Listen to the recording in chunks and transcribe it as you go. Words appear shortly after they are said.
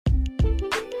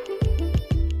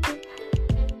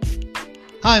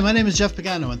Hi, my name is Jeff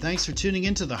Pagano, and thanks for tuning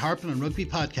in to the Harpin on Rugby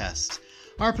podcast.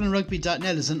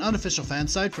 HarpinOnRugby.net is an unofficial fan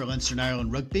site for Leinster and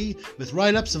Ireland rugby, with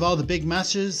write-ups of all the big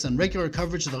matches and regular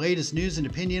coverage of the latest news and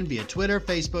opinion via Twitter,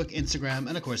 Facebook, Instagram,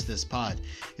 and of course this pod.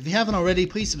 If you haven't already,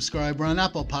 please subscribe. We're on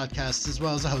Apple Podcasts as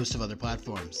well as a host of other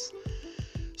platforms.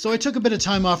 So I took a bit of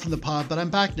time off from the pod, but I'm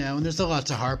back now and there's a lot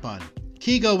to harp on.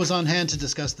 Keego was on hand to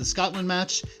discuss the Scotland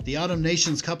match, the Autumn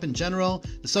Nations Cup in general,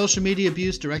 the social media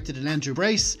abuse directed at Andrew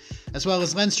Brace, as well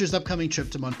as Leinster's upcoming trip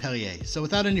to Montpellier. So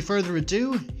without any further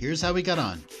ado, here's how we got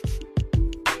on.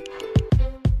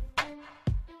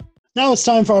 Now it's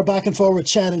time for our back and forward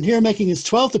chat, and here making his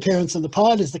 12th appearance on the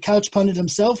pod is the couch pundit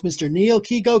himself, Mr. Neil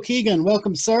Keego Keegan.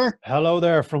 Welcome, sir. Hello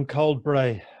there from Cold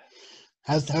Bray.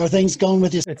 How are things going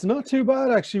with you? It's not too bad,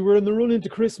 actually. We're in the run into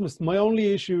Christmas. My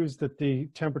only issue is that the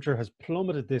temperature has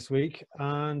plummeted this week,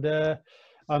 and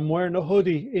I'm wearing a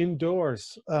hoodie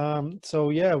indoors. So,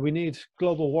 yeah, we need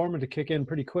global warming to kick in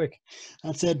pretty quick.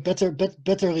 That's it.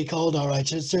 Bitterly cold, all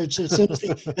right. As soon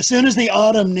as the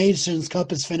Autumn Nations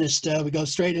Cup is finished, we go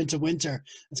straight into winter.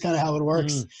 That's kind of how it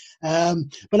works.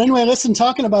 But anyway, listen,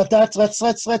 talking about that,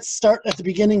 let's start at the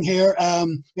beginning here.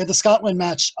 We had the Scotland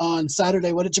match on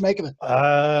Saturday. What did you make of it?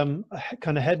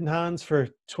 Kind of head and hands for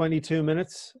 22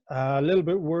 minutes. A little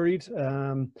bit worried.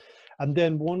 And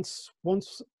then once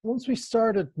we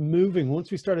started moving, once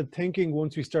we started thinking,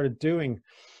 once we started doing,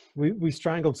 we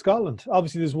strangled Scotland.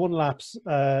 Obviously, there's one lapse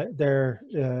there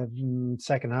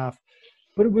second half.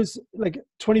 But it was like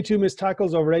 22 missed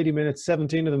tackles over 80 minutes,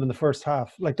 17 of them in the first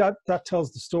half. Like that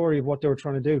tells the story of what they were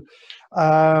trying to do.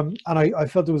 And I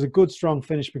felt it was a good, strong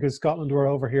finish because Scotland were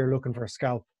over here looking for a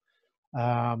scalp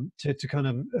to kind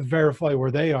of verify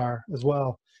where they are as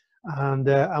well. And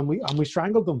we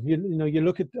strangled them. You know, you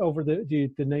look at over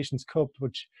the Nations Cup,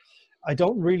 which I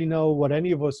don't really know what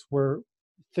any of us were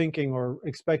thinking or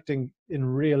expecting in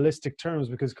realistic terms,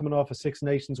 because coming off of Six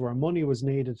Nations where money was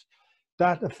needed,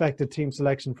 that affected team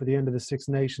selection for the end of the Six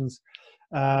Nations.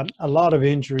 A lot of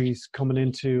injuries coming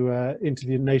into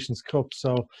the Nations Cup.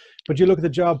 So, but you look at the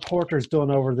job Porter's done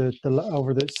over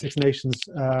the Six Nations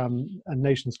and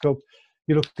Nations Cup.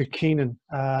 You look at Keenan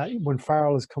when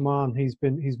Farrell has come on, he's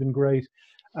been great.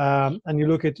 And you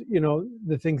look at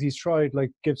the things he's tried,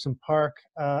 like Gibson Park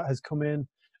has come in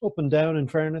up and down. In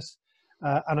fairness,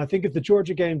 and I think if the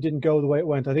Georgia game didn't go the way it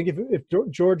went, I think if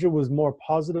Georgia was more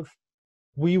positive,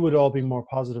 we would all be more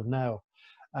positive now.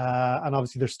 And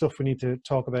obviously there's stuff we need to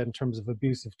talk about in terms of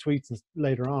abusive tweets and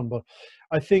later on. But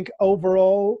I think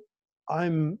overall,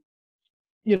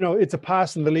 it's a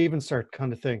pass and the leave insert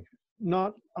kind of thing.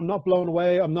 I'm not blown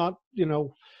away. I'm not,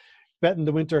 betting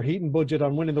the winter heating budget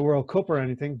on winning the World Cup or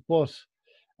anything, but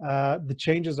the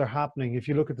changes are happening. If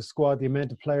you look at the squad, the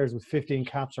amount of players with 15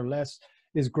 caps or less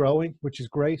is growing, which is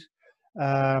great.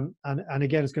 And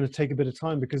again, it's going to take a bit of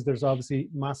time because there's obviously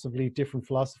massively different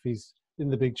philosophies in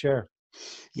the big chair.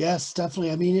 Yes,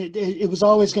 definitely. I mean, it was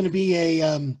always going to be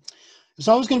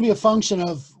a function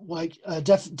of like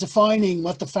defining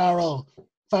what the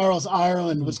Farrell's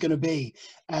Ireland was going to be.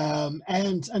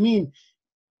 And I mean,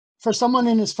 for someone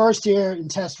in his first year in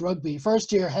Test rugby,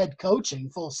 first year head coaching,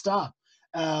 full stop,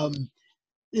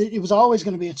 it was always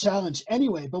going to be a challenge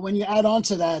anyway. But when you add on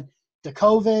to that, the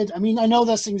COVID, I mean, I know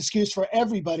that's an excuse for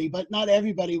everybody, but not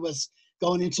everybody was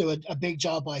going into a big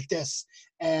job like this.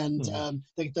 And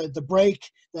the break,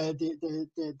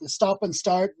 the stop and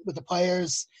start with the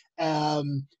players,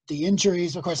 the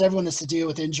injuries. Of course, everyone has to deal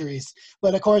with injuries.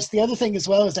 But of course, the other thing as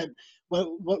well is that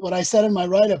what I said in my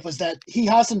write-up was that he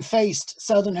hasn't faced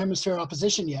Southern Hemisphere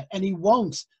opposition yet, and he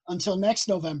won't until next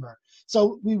November.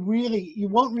 So you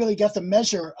won't really get the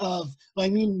measure of, I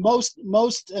mean,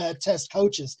 most Test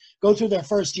coaches go through their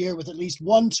first year with at least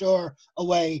one tour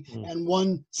away and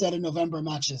one set of November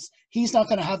matches. He's not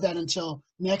going to have that until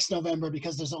next November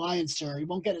because there's a Lions tour. He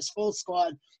won't get his full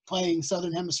squad playing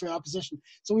Southern Hemisphere opposition.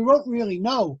 So we won't really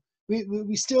know.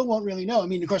 We still won't really know. I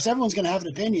mean, of course, everyone's going to have an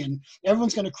opinion.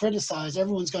 Everyone's going to criticize.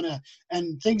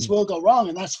 And things will go wrong,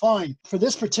 and that's fine. For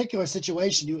this particular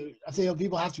situation, I feel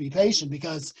people have to be patient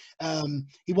because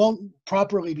he won't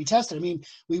properly be tested. I mean,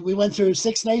 we went through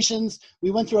Six Nations. We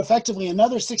went through effectively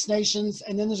another Six Nations,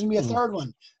 and then there's going to be a third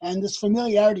one. And this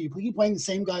familiarity, you keep playing the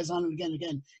same guys on and again and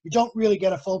again. You don't really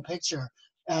get a full picture,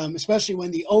 especially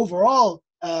when the overall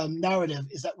narrative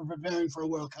is that we're preparing for a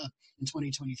World Cup in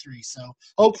 2023. So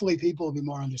hopefully people will be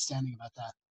more understanding about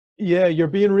that. Yeah, you're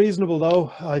being reasonable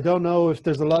though. I don't know if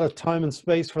there's a lot of time and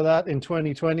space for that in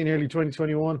 2020, nearly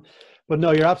 2021. But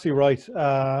no, you're absolutely right.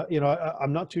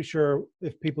 I'm not too sure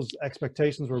if people's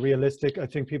expectations were realistic. I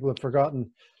think people have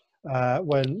forgotten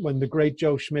when the great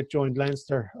Joe Schmidt joined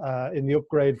Leinster in the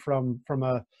upgrade from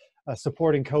a a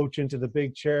supporting coach into the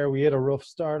big chair. We had a rough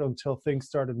start until things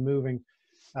started moving.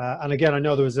 And again, I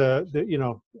know there was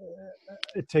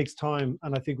it takes time,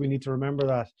 and I think we need to remember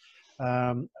that.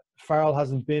 Farrell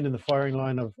hasn't been in the firing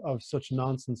line of such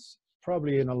nonsense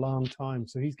probably in a long time,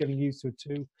 so he's getting used to it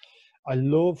too. I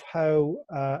love how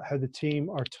the team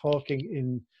are talking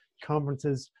in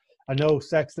conferences. I know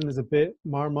Sexton is a bit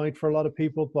Marmite for a lot of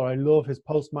people, but I love his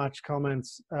post-match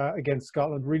comments against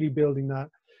Scotland, really building that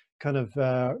kind of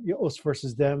us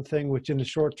versus them thing, which in the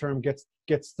short term gets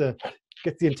the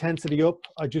intensity up.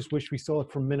 I just wish we saw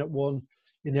it from minute one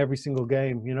in every single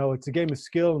game. You know, it's a game of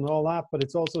skill and all that, but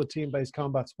it's also a team-based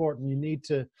combat sport, and you need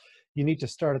to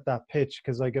start at that pitch,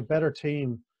 because like a better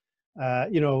team, a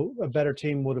better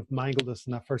team would have mangled us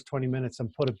in that first 20 minutes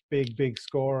and put a big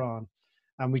score on.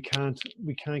 And we can't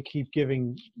keep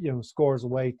giving scores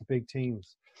away to big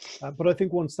teams. But I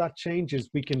think once that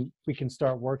changes, we can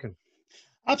start working.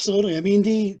 Absolutely. I mean,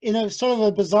 in a sort of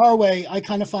a bizarre way, I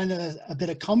kind of find a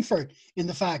bit of comfort in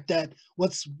the fact that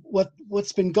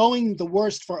what's been going the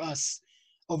worst for us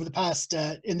over the past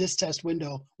in this test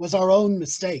window was our own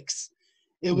mistakes.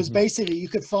 It was basically, you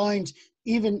could find,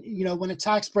 even when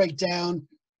attacks break down,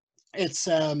 it's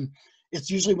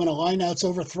usually when a lineout's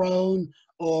overthrown,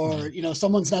 or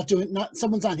someone's not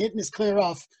hitting his clear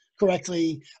off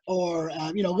correctly, or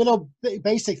little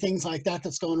basic things like that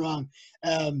that's going wrong,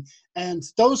 and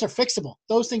those are fixable.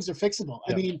 Those things are fixable.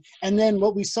 Yeah. I mean, and then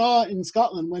what we saw in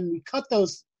Scotland when we cut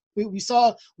those, we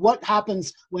saw what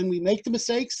happens when we make the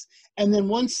mistakes, and then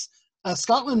once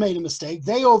Scotland made a mistake,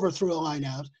 they overthrew a line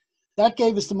out. That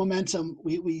gave us the momentum.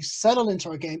 We settled into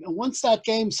our game, and once that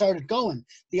game started going,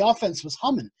 the offense was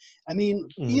humming. I mean,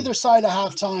 either side of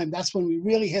halftime, that's when we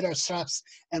really hit our straps,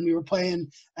 and we were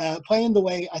playing the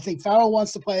way I think Farrell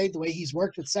wants to play, the way he's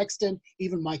worked with Sexton,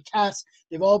 even Mike Cass.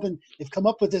 They've come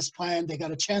up with this plan. They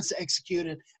got a chance to execute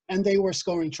it, and they were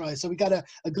scoring tries. So we got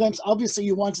a glimpse. Obviously,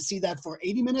 you want to see that for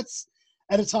 80 minutes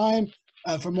at a time,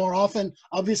 for more often.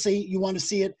 Obviously, you want to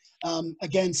see it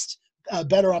against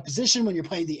better opposition when you're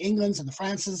playing the Englands and the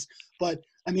Frances. But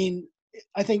I mean,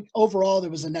 I think overall there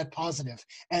was a net positive.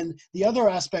 And the other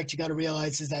aspect you got to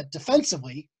realize is that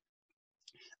defensively,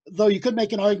 though you could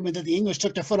make an argument that the English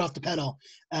took their foot off the pedal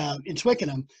in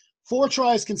Twickenham, 4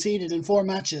 tries conceded in 4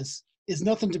 matches is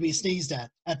nothing to be sneezed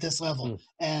at this level.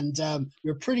 And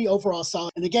we're pretty overall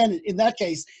solid. And again, in that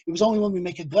case, it was only when we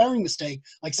make a glaring mistake,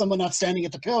 like someone not standing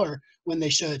at the pillar when they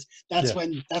should, that's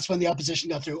when the opposition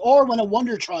got through, or when a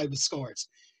wonder try was scored.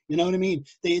 You know what I mean?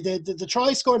 The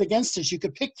try scored against us, you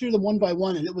could pick through them one by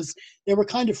one, and they were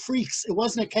kind of freaks. It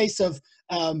wasn't a case of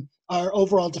our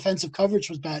overall defensive coverage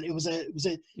was bad. It was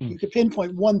you could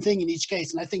pinpoint one thing in each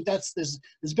case, and I think there's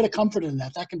a bit of comfort in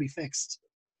that. That can be fixed.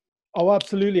 Oh,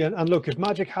 absolutely. And look, if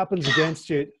magic happens against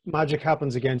you, magic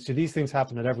happens against you. These things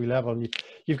happen at every level. And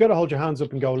you've got to hold your hands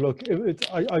up and go, look,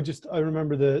 I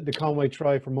remember the Conway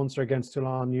try for Munster against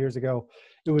Toulon years ago.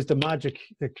 It was the magic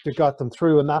that got them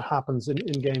through, and that happens in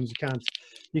games.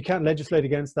 You can't legislate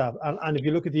against that. And if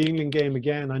you look at the England game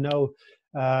again, I know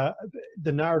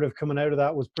the narrative coming out of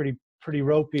that was pretty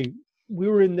ropey. We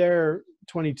were in there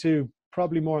 22,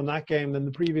 probably more in that game than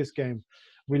the previous game.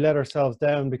 We let ourselves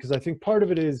down because I think part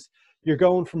of it is you're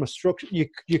going from a structure. You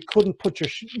couldn't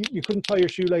tie your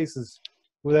shoelaces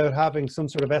without having some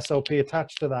sort of SOP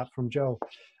attached to that from Joe,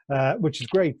 which is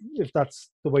great if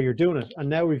that's the way you're doing it. And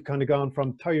now we've kind of gone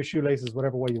from tie your shoelaces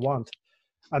whatever way you want,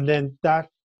 and then that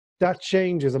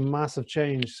change is a massive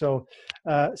change. So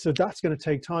that's going to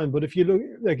take time. But if you look,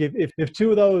 like if two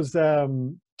of those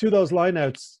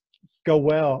lineouts go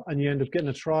well and you end up getting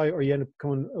a try, or you end up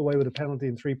coming away with a penalty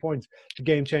and 3 points, the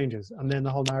game changes, and then the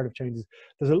whole narrative changes.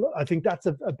 I think that's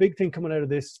a big thing coming out of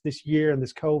this year and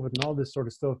this COVID and all this sort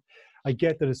of stuff. I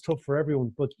get that it's tough for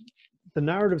everyone, but the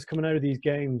narratives coming out of these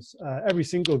games, every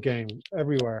single game,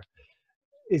 everywhere,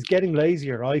 is getting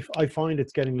lazier. I find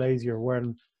it's getting lazier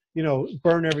when,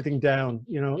 burn everything down.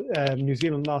 New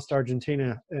Zealand lost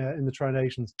Argentina in the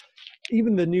Tri-Nations.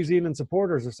 Even the New Zealand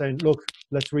supporters are saying, look,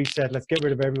 let's reset, let's get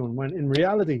rid of everyone. When in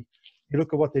reality, you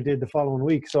look at what they did the following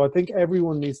week. So I think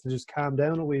everyone needs to just calm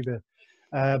down a wee bit.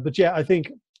 But yeah, I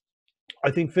think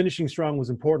finishing strong was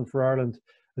important for Ireland.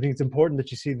 I think it's important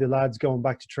that you see the lads going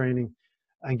back to training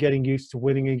and getting used to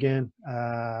winning again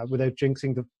without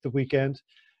jinxing the weekend.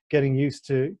 Getting used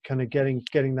to kind of getting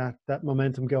that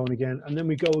momentum going again. And then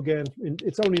we go again.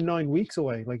 It's only 9 weeks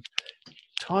away. Like,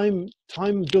 time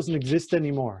doesn't exist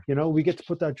anymore. We get to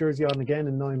put that jersey on again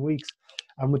in 9 weeks,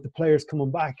 and with the players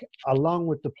coming back, along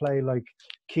with the play like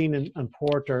Keenan and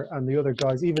Porter and the other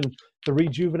guys, even the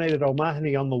rejuvenated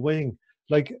O'Mahony on the wing,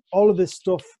 like all of this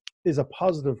stuff is a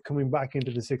positive coming back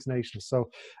into the Six Nations. So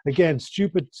again,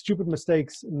 stupid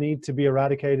mistakes need to be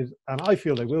eradicated, and I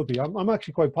feel they will be. I'm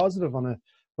actually quite positive on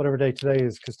whatever day today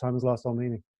is, because time has lost all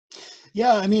meaning.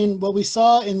 Yeah, I mean, what we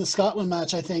saw in the Scotland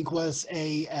match, I think, was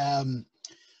I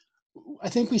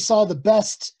think we saw the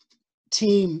best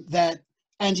team that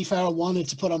Andy Farrell wanted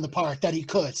to put on the park that he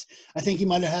could. I think he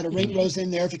might have had a ring rose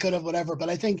in there if he could have, whatever. But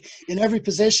I think in every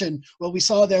position, what we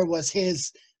saw there was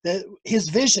his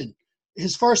vision,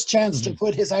 his first chance to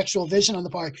put his actual vision on the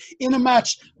park in a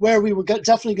match where we were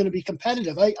definitely going to be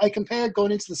competitive. I compared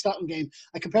going into the Scotland game,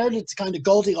 I compared it to kind of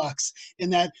Goldilocks in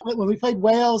that when we played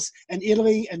Wales and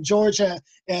Italy and Georgia,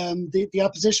 the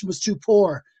opposition was too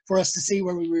poor for us to see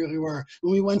where we really were.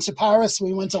 When we went to Paris,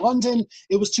 when we went to London,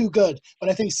 it was too good. But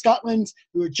I think Scotland,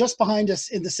 we were just behind us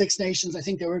in the Six Nations. I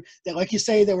think they like you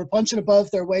say, they were punching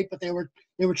above their weight, but they were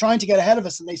trying to get ahead of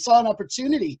us, and they saw an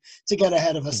opportunity to get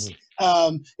ahead of us.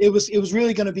 It was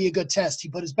really going to be a good test. He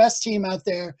put his best team out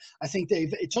there. I think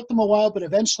it took them a while, but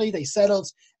eventually they settled,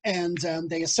 and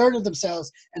they asserted themselves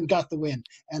and got the win.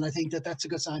 And I think that's a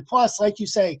good sign. Plus, like you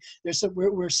say,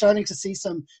 we're starting to see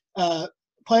some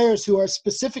players who are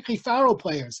specifically Farrell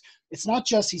players. He's not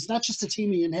just a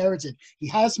team he inherited. He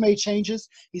has made changes.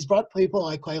 He's brought people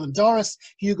like Quaylen Doris,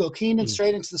 Hugo Keenan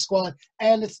straight into the squad.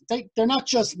 And they're not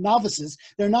just novices.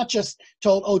 They're not just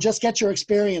told, oh, just get your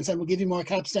experience and we'll give you more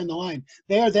caps down the line.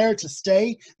 They are there to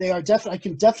stay. They are I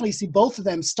can definitely see both of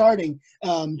them starting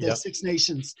the Six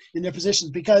Nations in their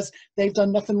positions, because they've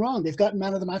done nothing wrong. They've gotten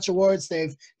man of the match awards.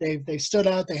 They've stood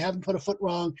out. They haven't put a foot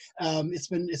wrong. It's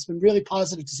been really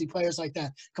positive to see players like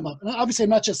that come up. And obviously, I'm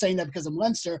not just saying that because I'm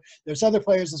Leinster. There's other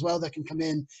players as well that can come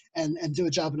in and do a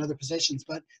job in other positions.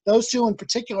 But those two in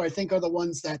particular, I think, are the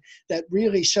ones that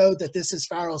really showed that this is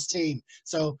Farrell's team.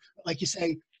 So, like you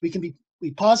say, we can be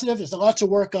positive. There's a lot to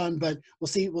work on, but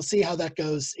we'll see how that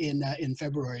goes in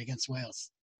February against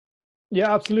Wales.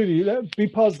 Yeah, absolutely. Be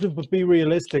positive, but be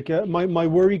realistic. My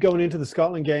worry going into the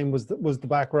Scotland game was the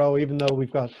back row. Even though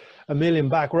we've got a million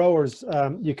back rowers,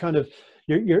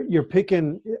 you're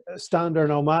picking Stander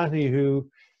and O'Mahony, who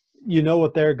you know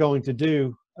what they're going to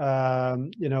do.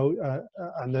 And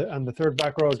the third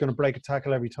back row is going to break a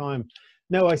tackle every time.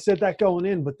 Now, I said that going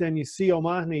in, but then you see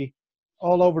O'Mahony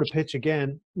all over the pitch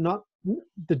again. Not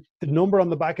the number on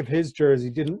the back of his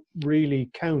jersey didn't really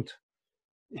count.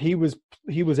 He was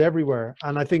everywhere,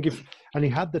 and I think he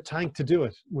had the tank to do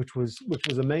it, which was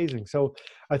amazing. So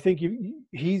I think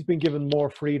he's been given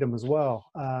more freedom as well.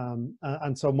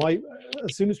 And so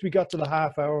as soon as we got to the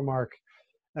half-hour mark,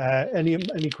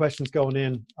 any questions going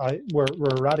in were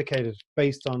eradicated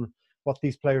based on what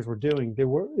these players were doing.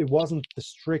 It wasn't the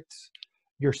strict,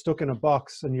 you're stuck in a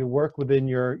box and you work within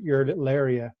your little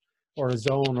area or a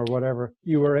zone or whatever.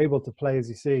 You were able to play as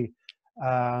you see.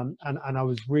 And I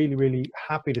was really, really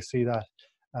happy to see that.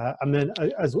 And then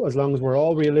as long as we're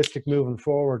all realistic moving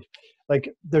forward, like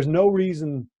there's no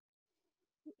reason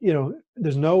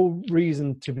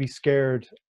to be scared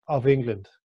of England,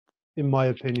 in my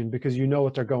opinion, because you know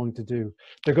what they're going to do.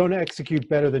 They're going to execute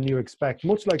better than you expect.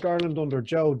 Much like Ireland under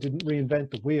Joe didn't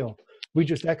reinvent the wheel. We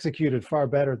just executed far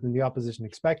better than the opposition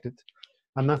expected.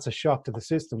 And that's a shock to the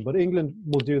system. But England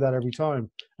will do that every time.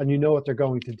 And you know what they're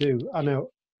going to do. I know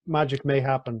magic may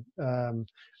happen,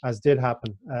 as did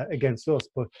happen against us.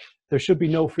 But there should be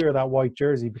no fear of that white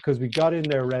jersey, because we got in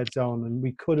their red zone and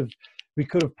we could have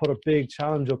put a big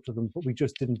challenge up to them, but we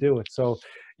just didn't do it. So,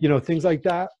 things like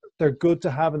that, they're good to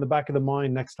have in the back of the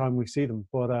mind next time we see them.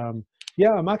 But I'm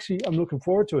looking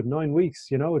forward to it. 9 weeks,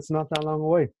 it's not that long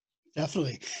away.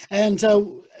 Definitely. And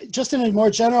just in a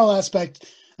more general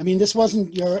aspect, I mean, this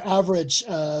wasn't your average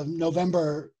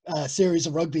November series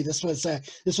of rugby. This was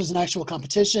an actual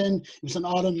competition. It was an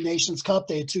Autumn Nations Cup.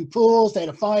 They had two pools. They had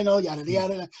a final. Yada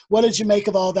yada. What did you make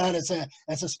of all that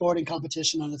as a sporting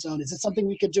competition on its own? Is it something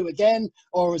we could do again,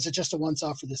 or was it just a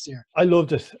once-off for this year? I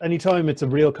loved it. Anytime it's a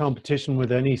real competition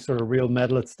with any sort of real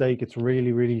medal at stake, it's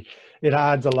really, really, it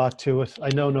adds a lot to it. I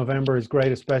know November is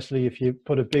great, especially if you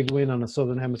put a big win on a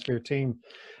Southern Hemisphere team.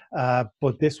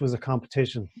 But this was a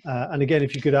competition. And again,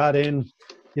 if you could add in,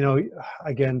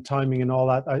 again, timing and all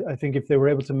that, I think if they were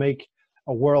able to make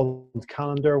a world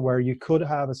calendar where you could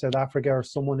have a South Africa or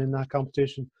someone in that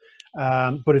competition.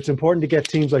 But it's important to get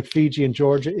teams like Fiji and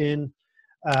Georgia in.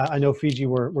 I know Fiji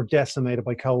were decimated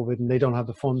by COVID and they don't have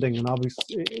the funding, and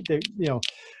obviously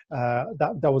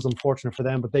that was unfortunate for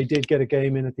them, but they did get a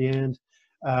game in at the end.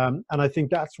 And I think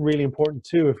that's really important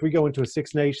too. If we go into a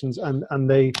Six Nations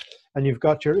and you've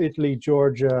got your Italy,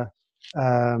 Georgia,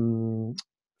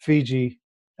 Fiji,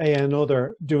 and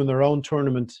other doing their own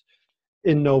tournament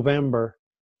in November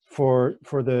for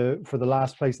the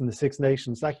last place in the Six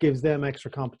Nations. That gives them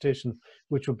extra competition,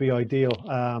 which would be ideal.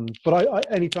 But I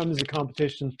anytime there's a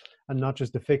competition and not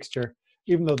just a fixture,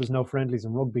 even though there's no friendlies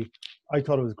in rugby, I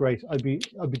thought it was great. I'd be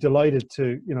delighted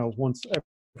to, you know, once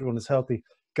everyone is healthy,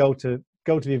 go to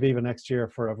the Aviva next year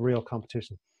for a real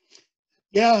competition.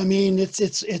 Yeah, I mean,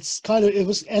 it's kind of, it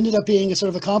was ended up being a sort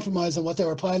of a compromise on what they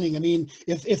were planning. I mean,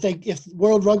 if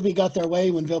World Rugby got their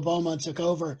way when Bill Beaumont took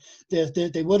over,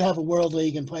 they would have a World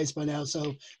League in place by now.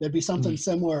 So there'd be something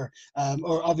similar,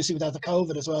 or obviously without the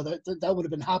COVID as well, that would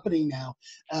have been happening now.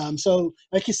 So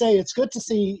like you say, it's good to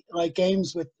see like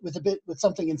games with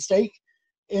something in stake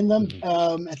in them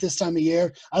at this time of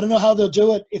year. I don't know how they'll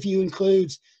do it if you include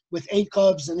with 8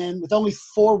 clubs and then with only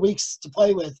 4 weeks to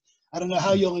play with. I don't know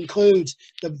how you'll include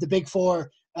the big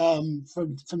 4 from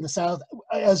the south,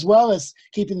 as well as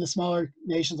keeping the smaller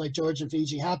nations like Georgia and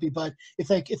Fiji happy. But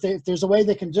if there's a way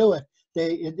they can do it,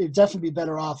 it'd definitely be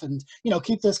better off, and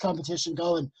keep this competition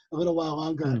going a little while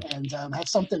longer and have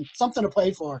something to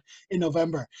play for in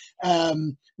November.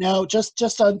 Now, just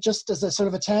as a sort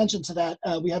of a tangent to that,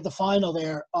 we had the final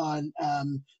there on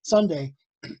Sunday.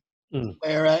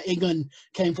 Where England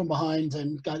came from behind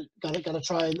and got a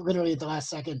try literally at the last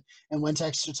second and went to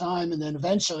extra time and then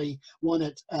eventually won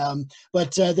it.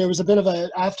 But there was a bit of a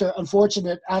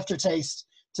unfortunate aftertaste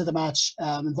to the match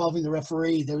involving the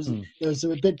referee. There was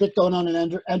a bit going on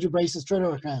in Andrew Brace's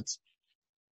Twitter accounts.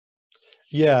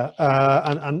 Yeah,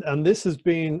 and this has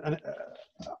been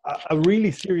a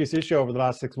really serious issue over the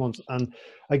last 6 months. And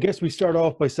I guess we start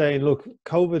off by saying, look,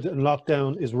 COVID and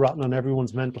lockdown is rotten on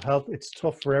everyone's mental health. It's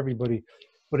tough for everybody,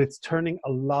 but it's turning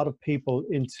a lot of people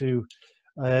into,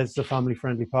 it's a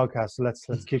family-friendly podcast, so let's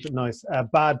keep it nice,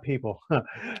 bad people.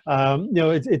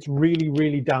 It's really,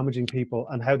 really damaging people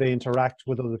and how they interact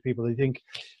with other people. I think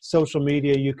social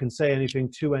media, you can say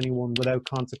anything to anyone without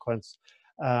consequence.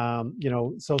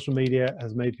 Social media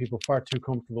has made people far too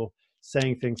comfortable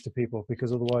saying things to people,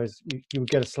 because otherwise you would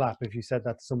get a slap if you said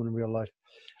that to someone in real life.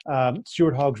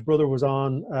 Stuart Hogg's brother was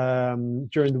on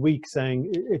during the week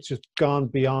saying it's just gone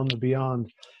beyond the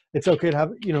beyond. It's okay to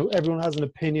have, everyone has an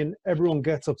opinion, everyone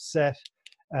gets upset,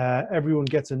 everyone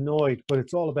gets annoyed, but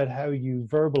it's all about how you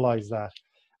verbalize that.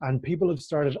 And people have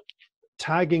started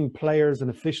tagging players and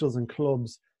officials and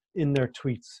clubs in their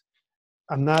tweets.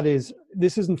 And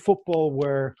this isn't football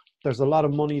where there's a lot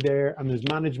of money there and there's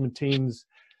management teams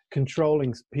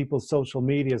controlling people's social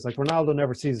medias. Like Ronaldo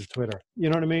never sees his Twitter. You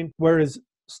know what I mean? Whereas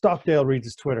Stockdale reads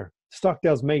his Twitter.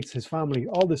 Stockdale's mates, his family,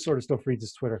 all this sort of stuff reads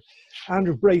his Twitter.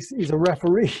 Andrew Brace is a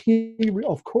referee. He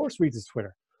of course reads his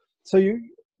Twitter. So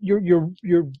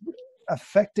you're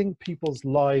affecting people's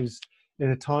lives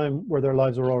in a time where their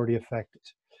lives are already affected.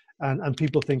 And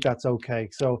people think that's okay.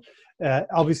 So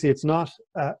obviously it's not.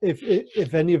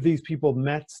 If any of these people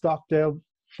met Stockdale,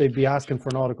 they'd be asking for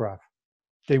an autograph.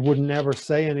 They would never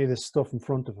say any of this stuff in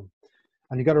front of him.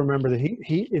 And you got to remember that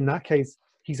he in that case,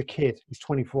 he's a kid. He's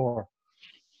 24.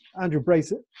 Andrew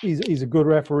Brace, he's a good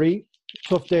referee.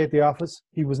 Tough day at the office.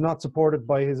 He was not supported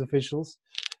by his officials.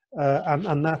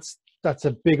 And that's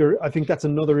a bigger, I think that's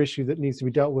another issue that needs to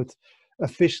be dealt with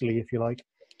officially, if you like.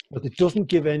 But it doesn't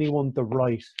give anyone the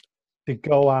right to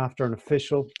go after an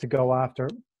official, to go after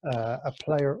a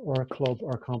player or a club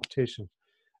or a competition.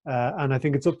 And I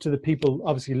think it's up to the people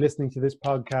obviously listening to this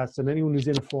podcast and anyone who's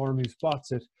in a forum who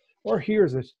spots it or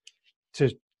hears it to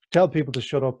tell people to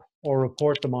shut up or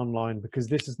report them online, because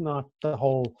this is not the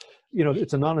whole,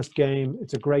 it's an honest game.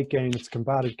 It's a great game. It's a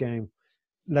combative game.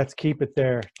 Let's keep it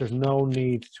there. There's no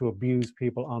need to abuse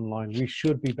people online. We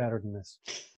should be better than this.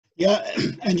 Yeah,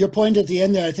 and your point at the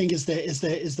end there, I think, is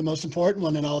the most important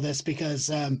one in all this, because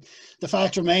the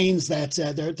fact remains that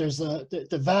there's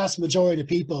the vast majority of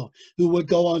people who would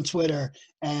go on Twitter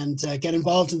and get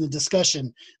involved in the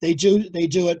discussion. They do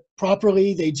it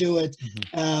properly. They do it,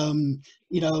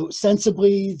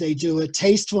 sensibly. They do it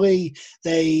tastefully.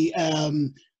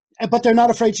 But they're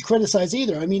not afraid to criticize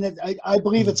either. I mean, I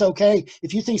believe it's okay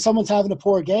if you think someone's having a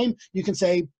poor game, you can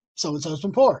say so and so's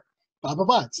been poor. Blah, blah,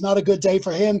 blah. It's not a good day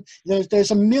for him.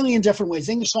 There's a million different ways.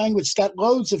 English language has got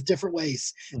loads of different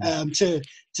ways to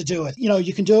do it.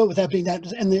 You can do it without being that.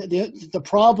 And the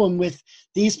problem with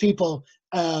these people,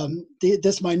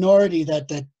 this minority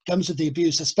that comes with the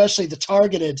abuse, especially the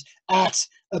targeted at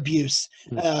abuse,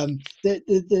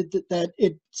 that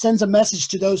it sends a message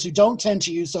to those who don't tend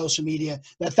to use social media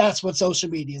that's what social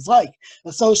media is like.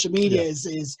 Social media is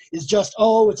just,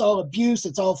 it's all abuse,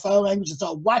 it's all foul language, it's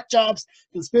all whack jobs,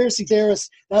 conspiracy theorists.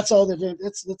 That's all that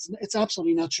it's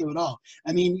absolutely not true at all.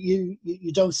 I mean,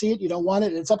 you don't see it, you don't want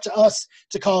it. It's up to us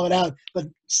to call it out, but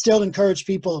still encourage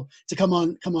people to come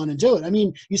on and do it. I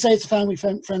mean, you say it's a family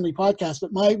friendly podcast. podcast,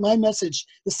 but my message,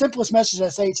 the simplest message I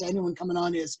say to anyone coming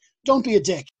on is, don't be a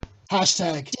dick.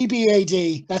 Hashtag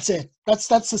DBAD. That's it. That's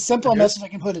the simple message I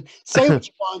can put in. Say what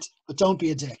you want, but don't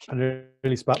be a dick. I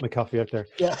really spat my coffee out there.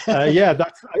 Yeah. Yeah,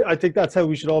 I think that's how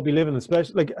we should all be living,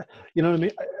 especially, like, you know what I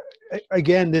mean?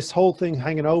 Again, this whole thing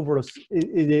hanging over us,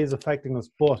 it is affecting us,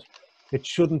 but it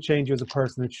shouldn't change you as a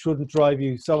person. It shouldn't drive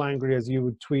you so angry as you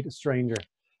would tweet a stranger.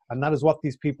 And that is what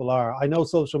these people are. I know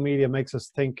social media makes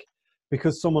us think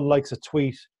because someone likes a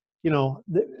tweet, you know,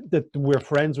 that we're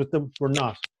friends with them. We're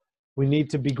not. We need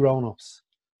to be grown-ups.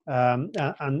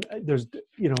 And there's,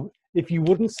 you know, if you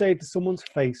wouldn't say it to someone's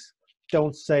face,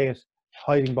 don't say it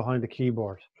hiding behind the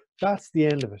keyboard. That's the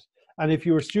end of it. And if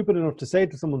you were stupid enough to say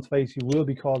it to someone's face, you will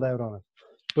be called out on it.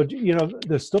 But, you know,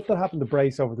 the stuff that happened to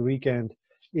Brace over the weekend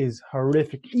is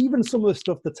horrific. Even some of the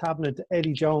stuff that's happening to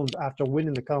Eddie Jones after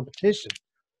winning the competition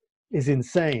is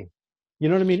insane. You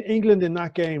know what I mean? England in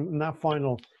that game, in that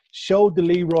final, showed the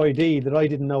Leroy D that I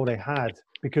didn't know they had,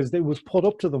 because it was put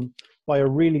up to them by a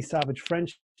really savage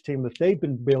French team that they've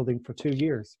been building for 2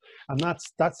 years. And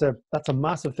that's a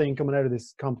massive thing coming out of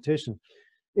this competition.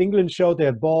 England showed they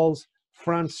had balls.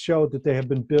 France showed that they have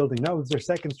been building. That was their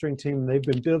second string team, and they've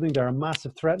been building. They're a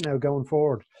massive threat now going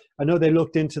forward. I know they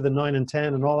looked into the 9 and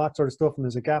 10 and all that sort of stuff, and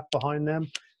there's a gap behind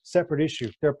them. Separate issue.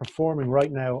 They're performing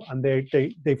right now, and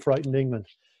they frightened England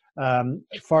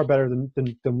far better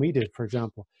than we did, for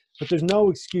example. But there's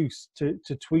no excuse to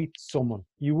tweet someone.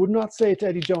 You would not say it to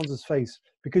Eddie Jones's face,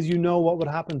 because you know what would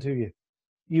happen to you.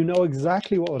 You know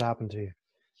exactly what would happen to you.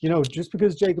 You know, just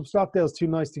because Jacob Stockdale's too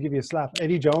nice to give you a slap,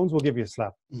 Eddie Jones will give you a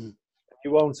slap. Mm.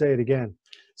 You won't say it again.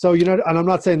 So, you know, and I'm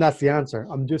not saying that's the answer.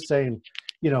 I'm just saying,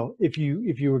 you know, if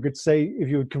you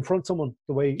would confront someone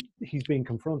the way he's being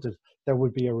confronted, there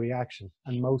would be a reaction.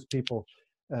 And most people,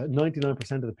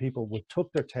 99% of the people would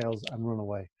tuck their tails and run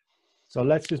away. So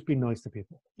let's just be nice to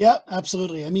people. Yeah,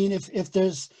 absolutely. I mean, if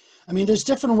there's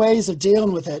different ways of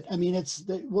dealing with it. I mean,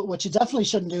 what you definitely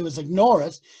shouldn't do is ignore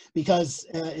it, because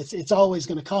it's always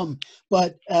going to come.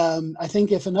 But I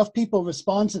think if enough people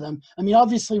respond to them, I mean,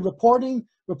 obviously reporting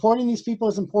these people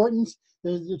is important.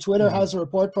 The Twitter has a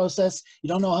report process. You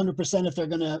don't know 100% if they're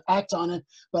going to act on it,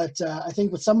 but I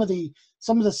think with some of the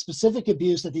specific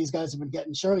abuse that these guys have been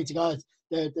getting, surely to God,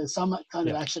 there's some kind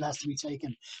of action has to be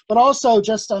taken. But also,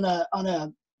 just on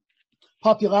a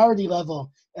popularity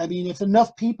level, I mean, if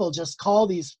enough people just call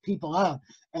these people out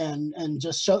and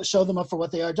just show them up for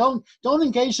what they are, don't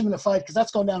engage them in a fight, because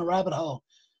that's going down a rabbit hole.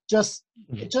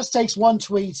 It just takes one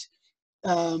tweet.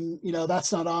 You know,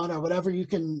 that's not on, or whatever. You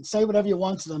can say whatever you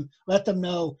want to them, let them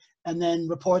know, and then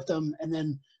report them, and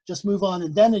then just move on,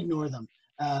 and then ignore them.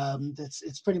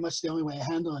 It's pretty much the only way of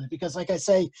handling it, because, like I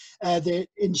say,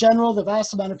 in general, the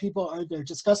vast amount of people they're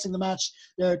discussing the match.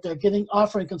 They're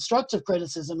offering constructive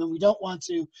criticism, and we don't want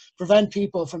to prevent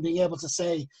people from being able to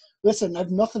say, listen,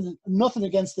 I've nothing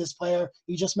against this player.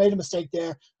 He just made a mistake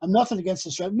there. I'm nothing against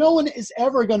this ref. No one is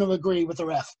ever going to agree with the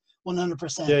ref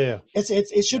 100%. Yeah.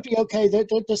 It should be okay.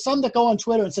 There's some that go on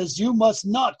Twitter and says you must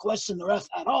not question the ref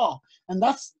at all, and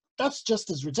that's just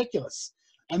as ridiculous.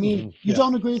 I mean, you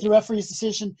don't agree with the referee's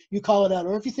decision, you call it out.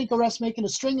 Or if you think a ref's making a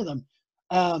string of them,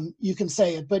 you can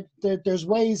say it. But there's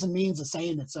ways and means of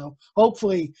saying it. So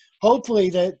hopefully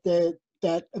that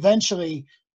eventually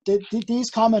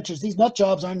these commenters, these nut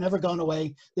jobs are never going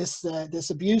away. This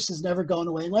abuse is never going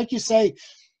away. And like you say,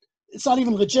 it's not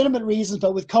even legitimate reasons,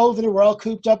 but with COVID, we're all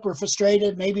cooped up, we're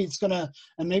frustrated. Maybe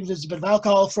maybe there's a bit of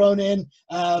alcohol thrown in.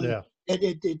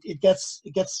 It gets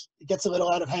a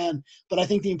little out of hand. But I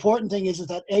think the important thing is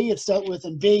that A, it's dealt with,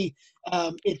 and B,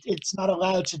 it's not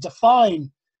allowed to define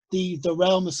the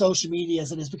realm of social media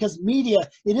as it is, because media,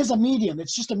 it is a medium.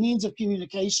 It's just a means of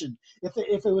communication.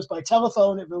 If it was by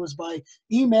telephone, if it was by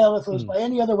email, if it was by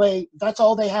any other way, that's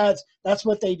all they had. That's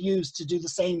what they'd use to do the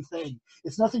same thing.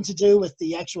 It's nothing to do with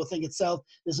the actual thing itself.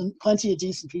 There's plenty of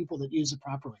decent people that use it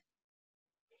properly.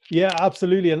 Yeah,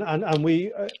 absolutely. And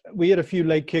we had a few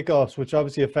late kickoffs, which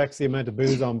obviously affects the amount of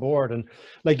booze on board. And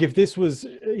like, if this was,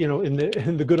 you know, in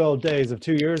the good old days of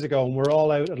 2 years ago, and we're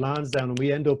all out at Lansdowne and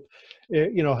we end up,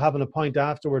 you know, having a pint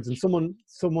afterwards, and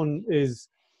someone is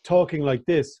talking like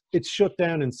this, it's shut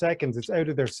down in seconds. It's out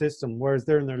of their system. Whereas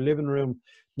they're in their living room,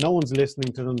 no one's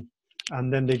listening to them,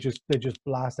 and then they just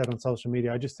blast out on social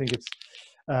media. I just think it's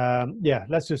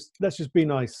let's just be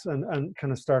nice and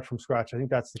kind of start from scratch. I think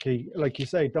that's the key. Like you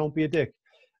say, don't be a dick.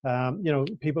 You know,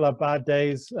 people have bad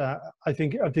days. I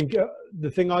think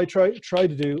the thing I try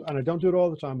to do, and I don't do it all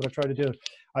the time, but I try to do it,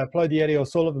 I apply the Eddie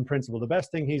O'Sullivan principle. The best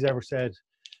thing he's ever said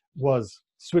was,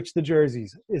 switch the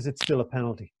jerseys. Is it still a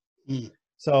penalty?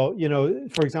 So, you know,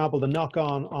 for example, the knock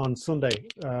on Sunday,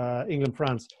 England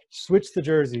France, switch the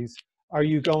jerseys. Are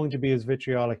you going to be as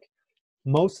vitriolic?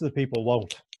 Most of the people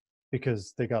won't,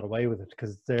 because they got away with it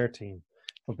because it's their team.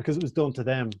 But because it was done to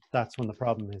them, that's when the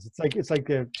problem is. It's like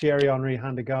a Thierry Henry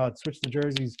hand of God. Switch the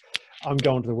jerseys. I'm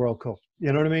going to the World Cup.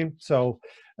 You know what I mean? So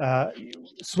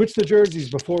switch the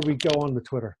jerseys before we go on the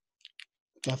Twitter.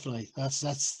 Definitely,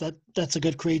 that's a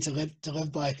good creed to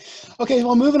live by. Okay,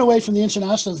 well, moving away from the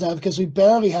internationals now, because we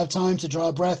barely have time to draw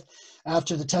a breath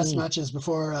after the test matches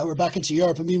before we're back into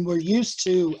Europe. I mean, we're used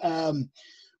to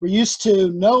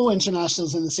no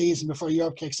internationals in the season before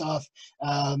Europe kicks off.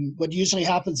 What usually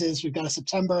happens is we've got a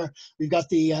September, we've got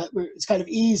the it's kind of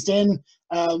eased in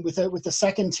with the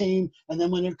second team, and then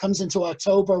when it comes into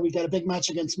October, we get a big match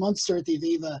against Munster at the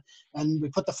Aviva, and we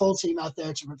put the full team out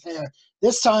there to prepare.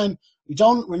 This time,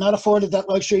 we're not afforded that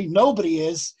luxury. Nobody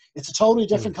is. It's a totally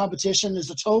different competition. There's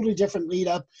a totally different lead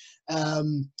up.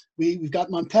 We've got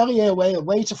Montpellier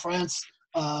away to France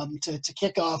to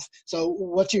kick off. So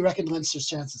what do you reckon Leinster's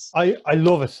chances? I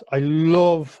love it. I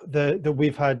love that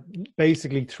we've had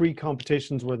basically 3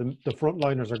 competitions where the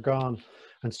frontliners are gone,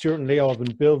 and Stuart and Leo have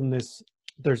been building this.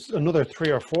 There's another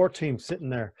 3 or 4 teams sitting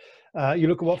there. You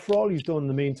look at what Frawley's done in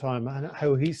the meantime and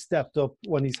how he's stepped up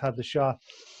when he's had the shot.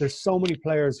 There's so many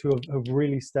players who have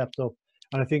really stepped up.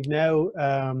 And I think now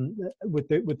with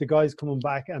the guys coming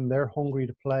back and they're hungry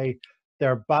to play,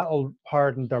 they're battle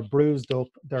hardened, they're bruised up,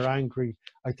 they're angry.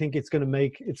 I think it's going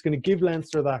to give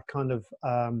Leinster that kind of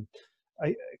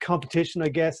competition, I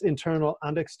guess, internal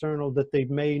and external, that they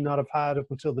may not have had up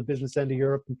until the business end of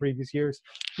Europe in previous years,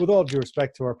 with all due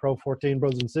respect to our Pro 14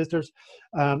 brothers and sisters.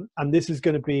 And this is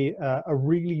going to be a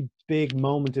really big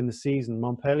moment in the season.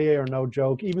 Montpellier are no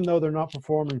joke, even though they're not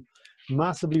performing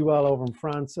massively well over in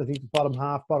France. I think the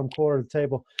bottom quarter of the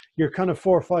table, you're kind of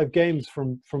 4 or 5 games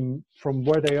from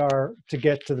where they are to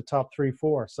get to the top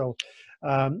 3-4. So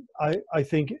I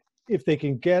think if they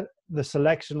can get the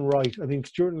selection right, I think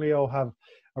Stuart and Leo have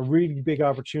a really big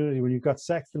opportunity. When you've got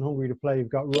Sexton hungry to play, you've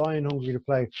got Ryan hungry to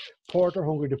play, Porter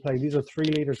hungry to play. These are 3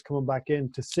 leaders coming back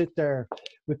in to sit there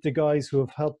with the guys who have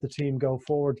helped the team go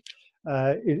forward,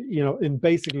 in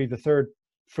basically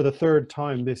for the third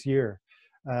time this year.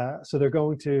 So they're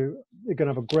going to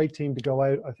have a great team to go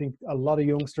out. I think a lot of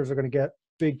youngsters are going to get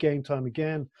big game time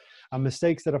again, and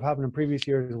mistakes that have happened in previous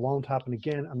years won't happen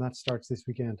again, and that starts this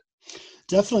weekend.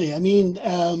 Definitely. I mean,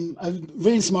 I'm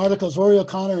reading some articles. Rory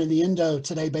O'Connor in the Indo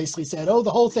today basically said, "Oh,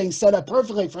 the whole thing's set up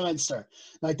perfectly for Leinster.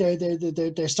 Like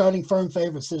they're starting firm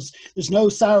favourites. There's no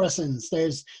Saracens.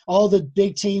 There's all the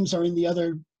big teams are in the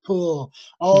other pool.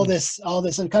 All this,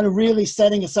 and kind of really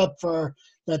setting us up for."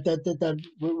 That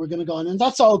we're going to go on, and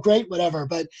that's all great, whatever.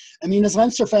 But I mean, as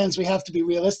Leinster fans, we have to be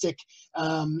realistic.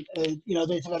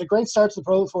 They've had a great start to the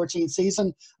Pro 14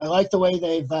 season. I like the way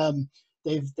they've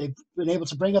been able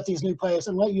to bring up these new players.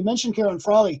 And what you mentioned, Kieran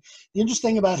Frawley, the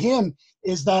interesting about him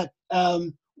is that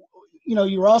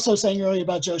you were also saying earlier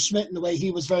about Joe Schmidt and the way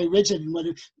he was very rigid,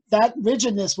 and that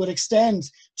rigidness would extend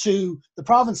to the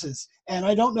provinces. And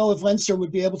I don't know if Leinster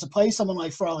would be able to play someone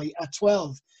like Frawley at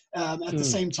 12. At the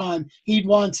same time, he'd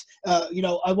want,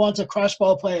 I want a crash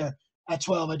ball player at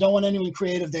 12. I don't want anyone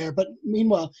creative there. But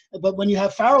meanwhile, when you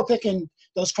have Farrell picking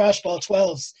those crash ball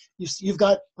 12s, you've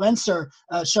got Leinster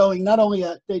showing not only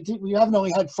we haven't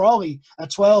only had Frawley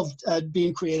at 12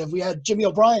 being creative. We had Jimmy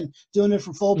O'Brien doing it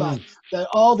from fullback. That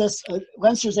all this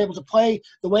Leinster's able to play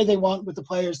the way they want with the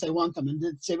players they want them, and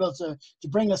it's able to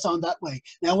bring us on that way.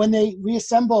 Now, when they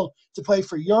reassemble to play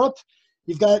for Europe,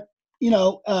 you've got.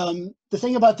 The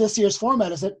thing about this year's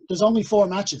format is that there's only 4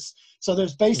 matches. So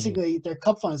there's basically their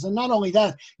cup finals. And not only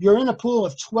that, you're in a pool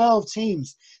of 12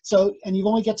 teams. So, and you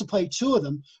only get to play 2 of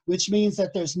them, which means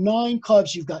that there's 9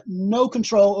 clubs. You've got no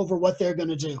control over what they're going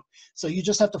to do. So you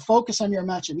just have to focus on your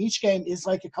match. And each game is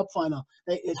like a cup final.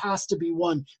 It has to be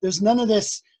won. There's none of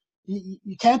this.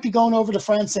 You can't be going over to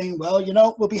France saying, well,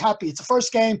 we'll be happy. It's the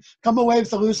first game. Come away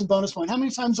with a losing bonus point. How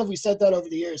many times have we said that over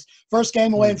the years? First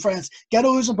game away in France. Get a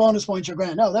losing bonus point, you're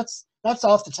grand. No, that's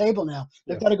off the table now.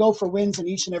 They've got to go for wins in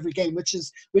each and every game, which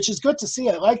is good to see.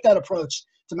 I like that approach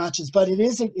to matches, but it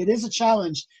is a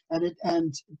challenge,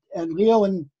 and Leo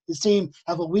and his team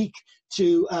have a week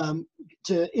to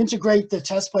integrate the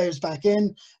test players back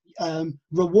in.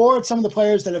 Reward some of the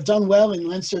players that have done well in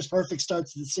Leinster's perfect start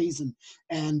to the season,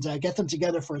 and get them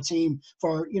together for a team.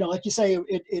 For like you say,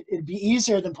 it'd be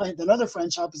easier than playing than other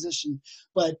French opposition,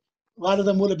 but a lot of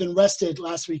them would have been rested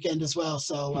last weekend as well,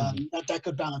 so that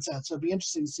could balance out. So it'd be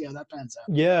interesting to see how that pans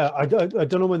out. Yeah, I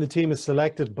don't know when the team is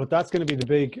selected, but that's going to be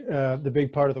the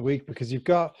big part of the week, because you've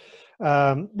got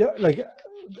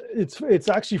it's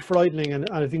actually frightening, and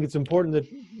I think it's important that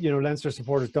you know, Leinster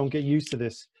supporters don't get used to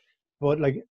this, but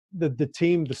like the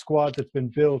team, the squad that's been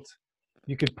built,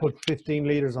 you could put 15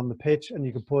 leaders on the pitch, and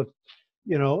you could put,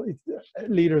 you know,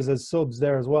 leaders as subs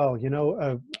there as well. You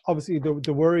know, obviously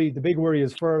the big worry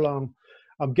is Furlong.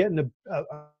 I'm getting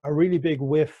a really big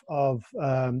whiff of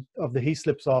the he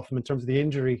slips off him in terms of the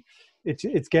injury.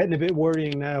 It's getting a bit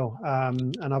worrying now,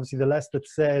 and obviously the less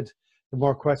that's said, the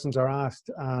more questions are asked,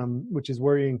 which is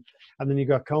worrying. And then you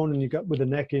got Conan, you got with a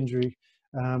neck injury,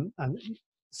 and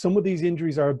some of these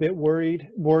injuries are a bit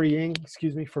worrying.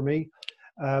 Excuse me, for me,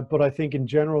 but I think in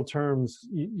general terms,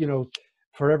 you know,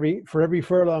 for every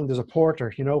Furlong there's a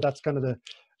Porter. You know, that's kind of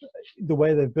the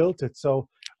way they've built it. So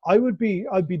I'd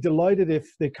be delighted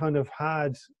if they kind of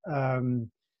had,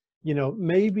 you know,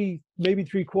 maybe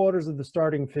 3/4 of the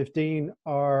starting 15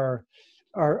 are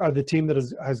the team that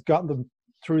has gotten them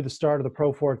through the start of the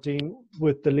Pro 14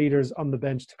 with the leaders on the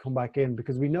bench to come back in,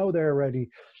 because we know they're ready.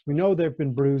 We know they've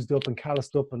been bruised up and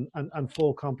calloused up and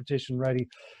full competition ready.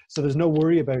 So there's no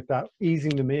worry about that,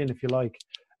 easing them in, if you like.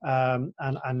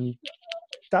 And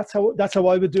that's how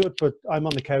I would do it, but I'm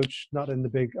on the couch, not in the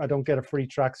big. I don't get a free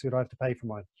tracksuit. I have to pay for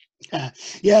mine.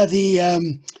 Yeah,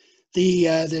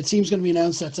 the team's going to be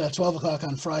announced at 12 o'clock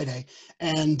on Friday,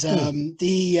 and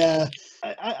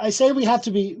I say we have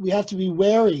to be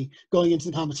wary going into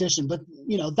the competition, but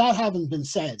you know, that having been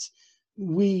said,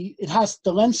 the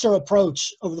Leinster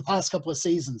approach over the past couple of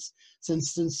seasons,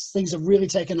 since things have really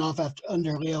taken off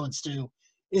under Leo and Stu,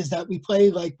 is that we play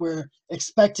like we're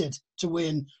expected to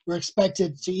win. We're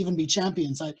expected to even be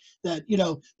champions. That you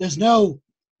know, there's no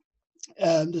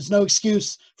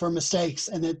excuse for mistakes,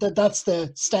 and that's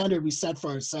the standard we set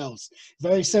for ourselves.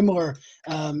 Very similar.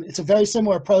 It's a very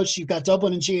similar approach. You've got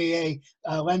Dublin and GAA,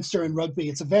 Leinster and rugby.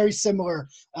 It's a very similar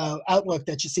outlook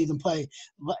that you see them play.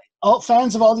 All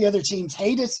fans of all the other teams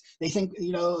hate it. They think,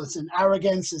 you know, it's an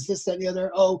arrogance, is this, that, and the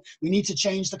other. Oh, we need to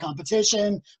change the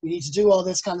competition. We need to do all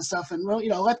this kind of stuff, and you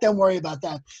know, let them worry about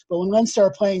that. But when Leinster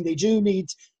are playing, they do need.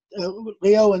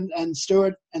 Leo and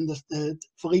Stuart and the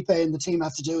Felipe and the team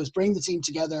have to do is bring the team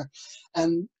together,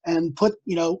 and put,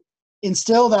 you know,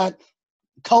 instill that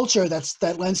culture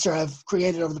that Leinster have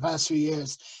created over the past few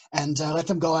years, and let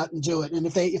them go out and do it. And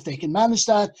if they can manage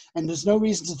that, and there's no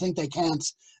reason to think they can't,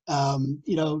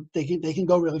 you know, they can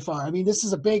go really far. I mean, this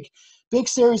is a big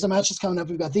series of matches coming up.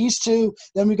 We've got these two,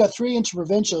 then we've got 3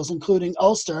 interprovincials, including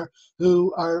Ulster,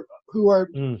 who are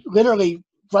literally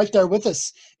right there with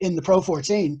us in the Pro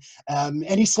 14.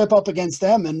 Any slip up against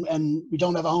them, and we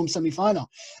don't have a home semi-final.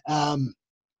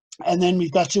 And then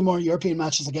we've got 2 more European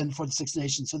matches again before the Six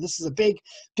Nations. So this is a big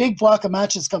block of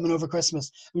matches coming over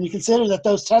Christmas. When you consider that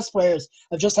those test players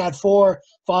have just had 4,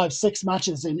 5, 6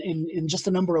 matches in just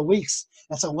a number of weeks,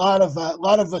 that's a lot of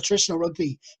attritional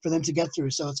rugby for them to get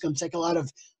through. So it's going to take a lot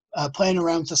of playing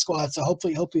around with the squad. So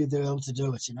hopefully they're able to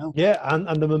do it, you know. Yeah,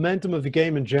 and the momentum of the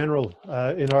game in general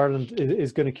in Ireland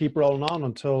is going to keep rolling on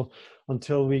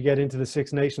until we get into the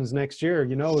Six Nations next year,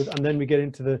 you know, and then we get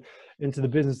into the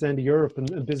business end of Europe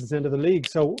and business end of the league.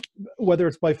 So whether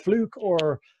it's by fluke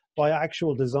or by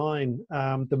actual design,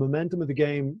 the momentum of the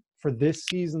game for this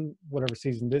season, whatever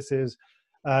season this is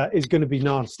going to be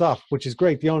non-stop, which is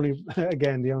great. The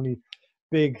only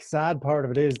big sad part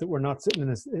of it is that we're not sitting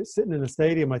in a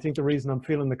stadium. I think the reason I'm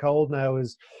feeling the cold now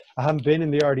is I haven't been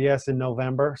in the RDS in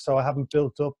November, so I haven't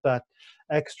built up that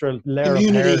extra layer of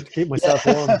hair to keep myself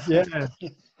warm. Yeah,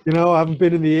 you know, I haven't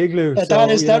been in the igloo.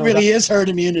 That really is herd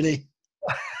immunity.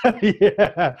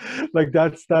 Yeah, like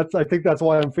that's I think that's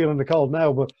why I'm feeling the cold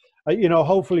now. But you know,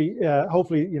 hopefully,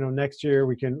 you know, next year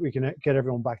we can get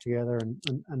everyone back together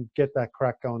and get that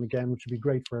crack going again, which would be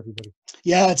great for everybody.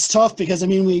 Yeah, it's tough because I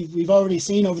mean we've already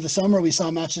seen over the summer, we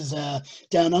saw matches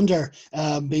down under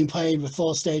being played with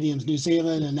full stadiums, New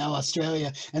Zealand and now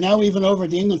Australia, and now even over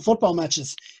the England football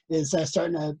matches is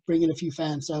starting to bring in a few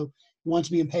fans. So you want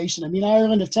to be impatient. I mean,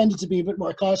 Ireland have tended to be a bit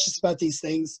more cautious about these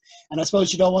things, and I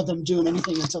suppose you don't want them doing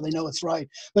anything until they know it's right.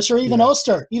 But sure, even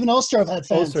Ulster have had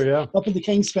fans up in the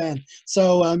Kingspan.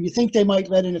 So you think they might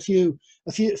let in a few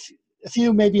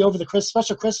maybe over the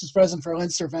special Christmas present for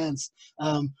Leinster fans.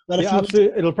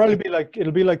 Absolutely.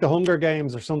 It'll be like the Hunger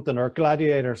Games or something, or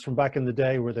Gladiators from back in the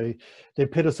day, where they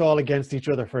pit us all against each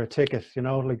other for a ticket. You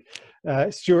know, like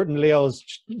Stuart and Leo's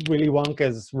Willy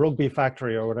Wonka's Rugby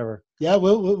Factory or whatever. Yeah,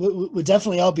 we'll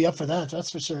definitely all be up for that.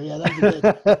 That's for sure. Yeah, that'd be good.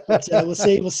 But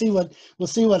we'll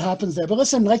see what happens there. But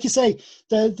listen, like you say,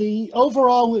 the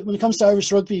overall, when it comes to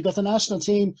Irish rugby, you've got the national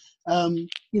team, you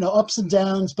know, ups and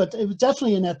downs, but it was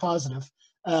definitely a net positive,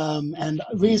 and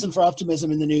reason for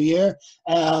optimism in the new year.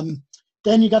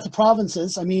 then you got the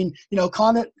provinces. I mean, you know,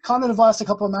 Connacht have lost a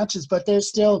couple of matches, but they're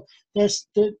still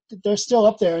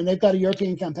up there, and they've got a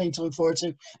European campaign to look forward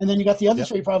to. And then you got the other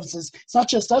three provinces. It's not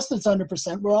just us that's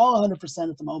 100%. We're all 100%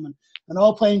 at the moment, and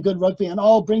all playing good rugby, and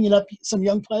all bringing up some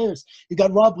young players. You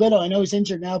got Rob Little. I know he's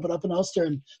injured now, but up in Ulster,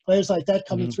 and players like that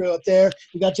coming through up there.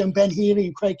 You got young Ben Healy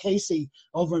and Craig Casey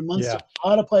over in Munster. A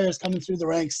lot of players coming through the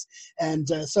ranks, and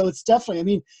so it's definitely. I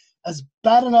mean, as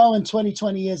bad and all in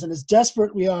 2020 is, and as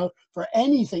desperate we are for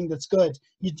anything that's good,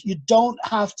 you don't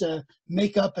have to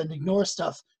make up and ignore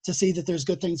stuff to see that there's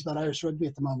good things about Irish rugby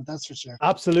at the moment. That's for sure.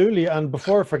 Absolutely. And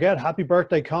before I forget, happy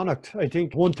birthday, Connacht. I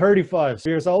think 135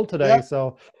 years old today.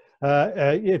 So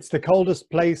it's the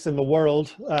coldest place in the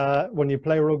world when you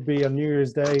play rugby on New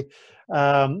Year's Day.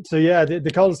 So yeah,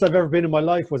 the coldest I've ever been in my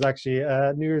life was actually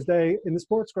New Year's Day in the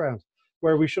sports ground,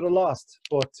 where we should have lost.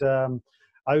 But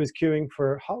I was queuing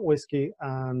for hot whiskey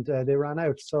and they ran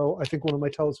out. So I think one of my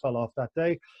toes fell off that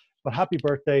day. But happy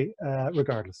birthday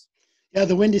regardless. Yeah,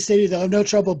 the Windy City, they'll have no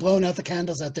trouble blowing out the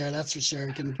candles out there. That's for sure.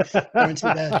 I can guarantee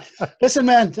that. Listen,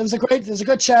 man, it was a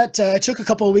good chat. I took a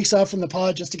couple of weeks off from the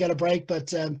pod just to get a break, but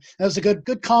that was a good,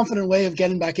 confident way of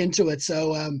getting back into it.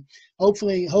 So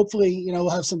hopefully, you know,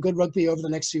 we'll have some good rugby over the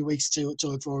next few weeks to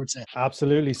look forward to.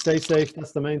 Absolutely. Stay safe.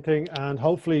 That's the main thing. And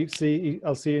hopefully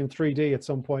I'll see you in 3D at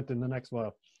some point in the next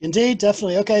while. Indeed,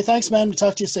 definitely. Okay, thanks, man. We'll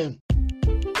talk to you soon.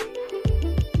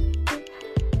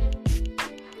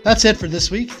 That's it for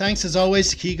this week. Thanks as always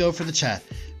to Keego for the chat.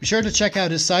 Be sure to check out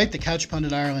his site,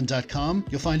 thecouchpunditireland.com.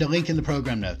 You'll find a link in the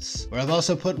program notes, where I've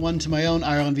also put one to my own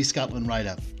Ireland v Scotland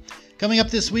write-up. Coming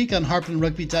up this week on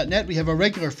harplandrugby.net, we have our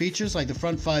regular features like the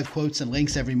front 5 quotes and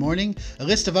links every morning, a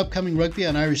list of upcoming rugby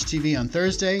on Irish TV on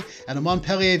Thursday, and a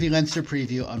Montpellier v Leinster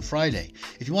preview on Friday.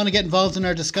 If you want to get involved in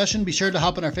our discussion, be sure to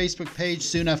hop on our Facebook page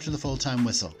soon after the full-time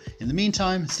whistle. In the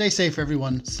meantime, stay safe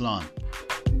everyone. Slán.